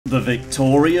The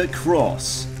Victoria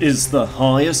Cross is the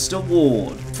highest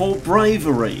award for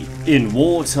bravery in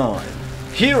wartime.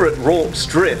 Here at Rorke's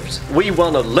Drift, we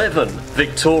won 11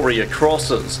 Victoria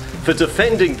Crosses for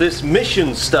defending this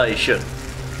mission station.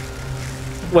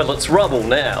 Well, it's rubble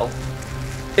now.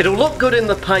 It'll look good in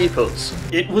the papers.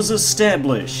 It was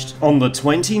established on the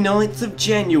 29th of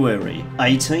January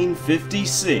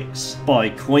 1856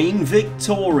 by Queen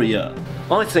Victoria.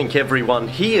 I think everyone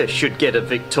here should get a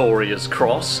Victoria's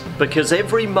Cross because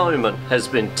every moment has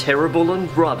been terrible and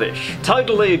rubbish.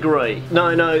 Totally agree.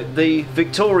 No, the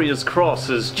Victoria's Cross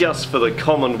is just for the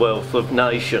Commonwealth of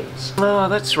Nations. Ah,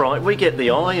 that's right, we get the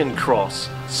Iron Cross.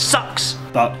 Sucks!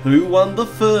 But who won the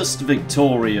first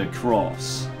Victoria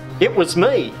Cross? It was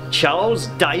me, Charles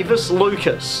Davis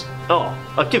Lucas. Oh,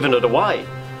 I've given it away.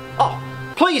 Oh,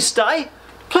 please stay.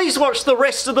 Please watch the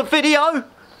rest of the video.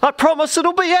 I promise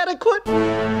it'll be adequate.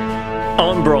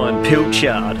 I'm Brian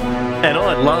Pilchard, and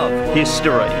I love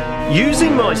history.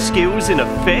 Using my skills in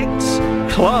effects,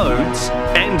 clothes,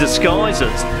 and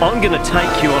disguises, I'm going to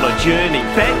take you on a journey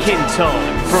back in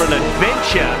time for an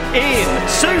adventure in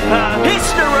super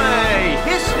history!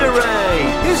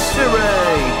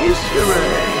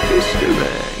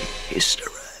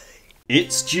 History.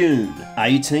 It's June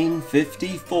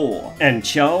 1854 and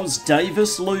Charles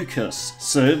Davis Lucas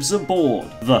serves aboard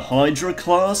the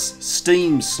Hydra-class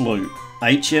steam sloop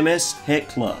HMS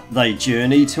Hecla. They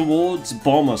journey towards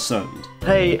Bommersund.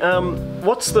 Hey,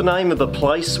 what's the name of the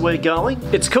place we're going?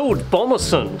 It's called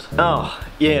Bommersund. Oh,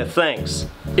 yeah, thanks.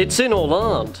 It's in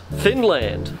Åland,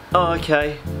 Finland. Oh,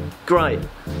 okay, great.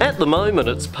 At the moment,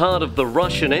 it's part of the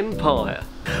Russian Empire.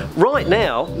 Right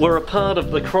now, we're a part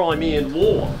of the Crimean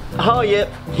War. Oh,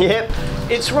 yep.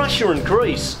 It's Russia and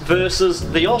Greece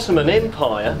versus the Ottoman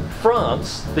Empire,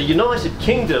 France, the United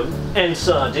Kingdom, and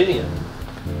Sardinia.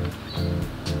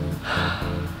 Ah!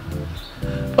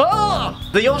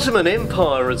 The Ottoman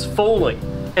Empire is falling,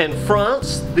 and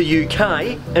France, the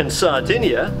UK, and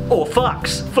Sardinia, or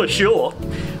fucks for sure,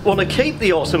 want to keep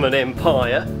the Ottoman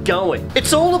Empire going.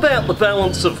 It's all about the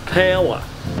balance of power.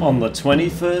 On the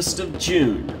 21st of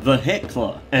June, the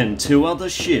Hecla and two other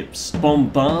ships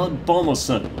bombard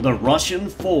Bommersund, the Russian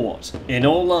fort in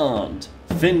Åland,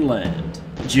 Finland.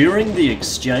 During the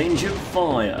exchange of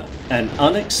fire, an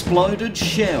unexploded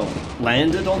shell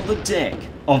landed on the deck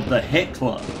of the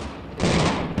Hecla.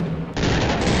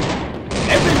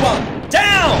 Everyone,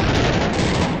 down!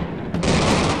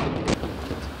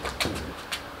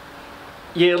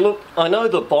 Yeah, look, I know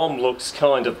the bomb looks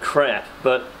kind of crap,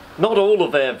 but not all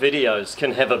of our videos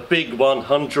can have a big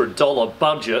 $100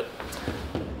 budget.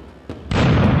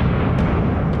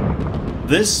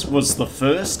 This was the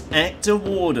first act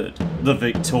awarded, the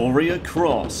Victoria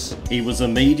Cross. He was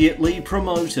immediately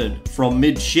promoted from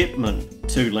midshipman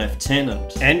to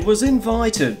lieutenant and was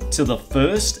invited to the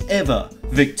first ever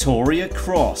Victoria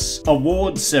Cross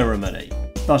award ceremony.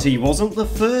 But he wasn't the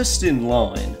first in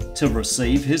line to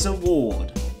receive his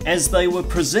award. As they were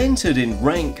presented in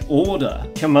rank order,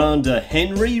 Commander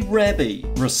Henry Raby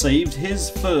received his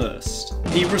first.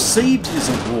 He received his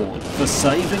award for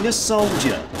saving a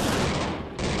soldier.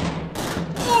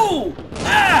 Ooh!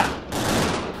 Ah!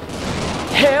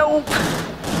 Help!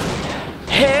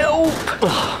 Help!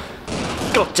 Oh,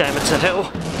 God damn it to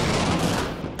hell.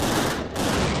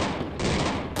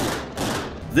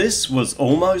 This was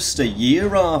almost a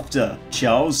year after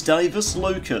Charles Davis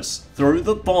Lucas threw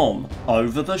the bomb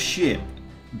over the ship.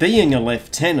 Being a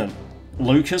lieutenant,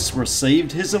 Lucas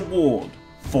received his award,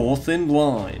 fourth in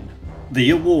line. The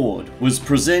award was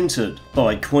presented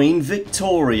by Queen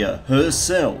Victoria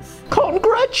herself.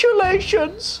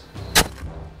 Congratulations!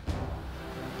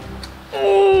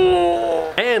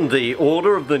 And the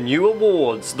Order of the New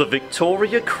Awards, the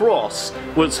Victoria Cross,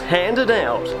 was handed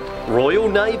out. Royal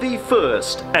Navy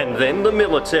first, and then the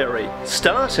military,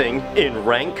 starting in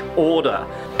rank order.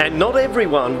 And not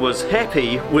everyone was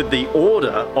happy with the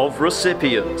order of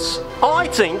recipients. I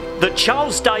think that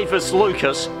Charles Davis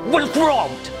Lucas was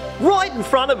robbed! Right in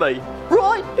front of me!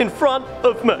 Right in front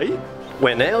of me!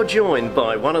 We're now joined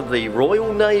by one of the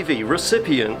Royal Navy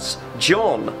recipients,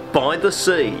 John by the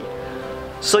Sea.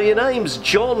 So your name's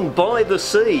John by the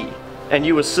Sea, and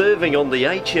you were serving on the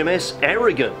HMS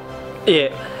Aragon.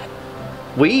 Yeah,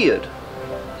 weird.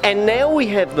 And now we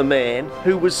have the man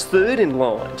who was third in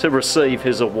line to receive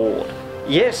his award.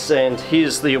 Yes, and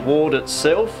here's the award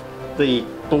itself. The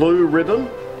blue ribbon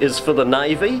is for the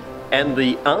Navy, and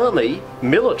the Army,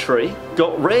 military,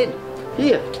 got red.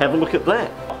 Here, have a look at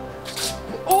that.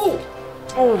 Oh!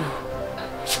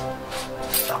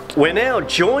 We're now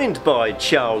joined by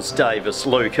Charles Davis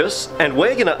Lucas, and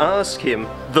we're going to ask him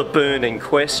the burning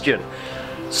question.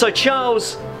 So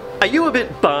Charles, Are you a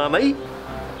bit balmy?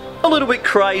 A little bit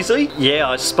crazy? Yeah,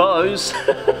 I suppose.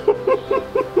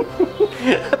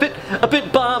 a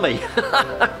bit balmy.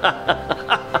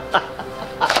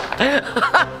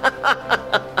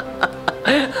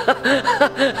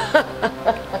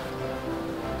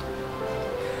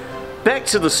 Back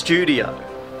to the studio.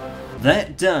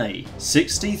 That day,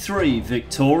 63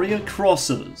 Victoria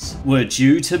Crosses were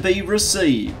due to be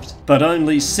received, but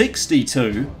only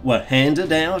 62 were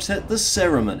handed out at the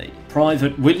ceremony.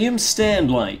 Private William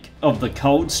Standlake of the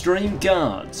Coldstream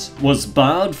Guards was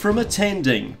barred from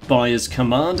attending by his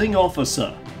commanding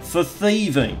officer for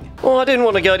thieving. Well, I didn't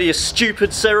want to go to your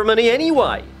stupid ceremony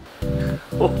anyway.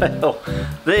 Well,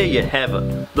 there you have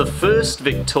it, the first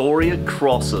Victoria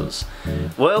Crosses.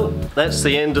 Well, that's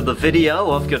the end of the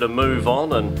video. I've got to move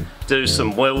on and do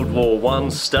some World War I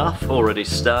stuff, already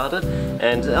started.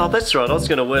 And, oh that's right, I was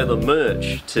going to wear the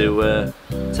merch to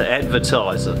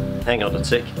advertise it. Hang on a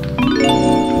tick.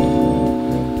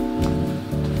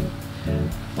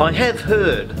 I have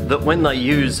heard that when they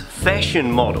use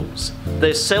fashion models,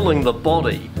 they're selling the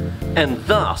body and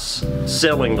thus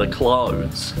selling the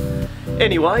clothes.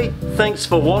 Anyway, thanks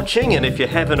for watching, and if you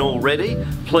haven't already,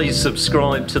 please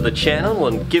subscribe to the channel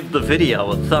and give the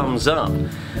video a thumbs up.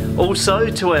 Also,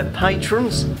 to our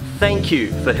patrons, thank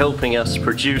you for helping us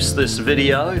produce this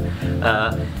video.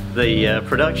 The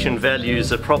production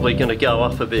values are probably going to go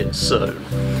up a bit soon.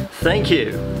 Thank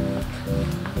you.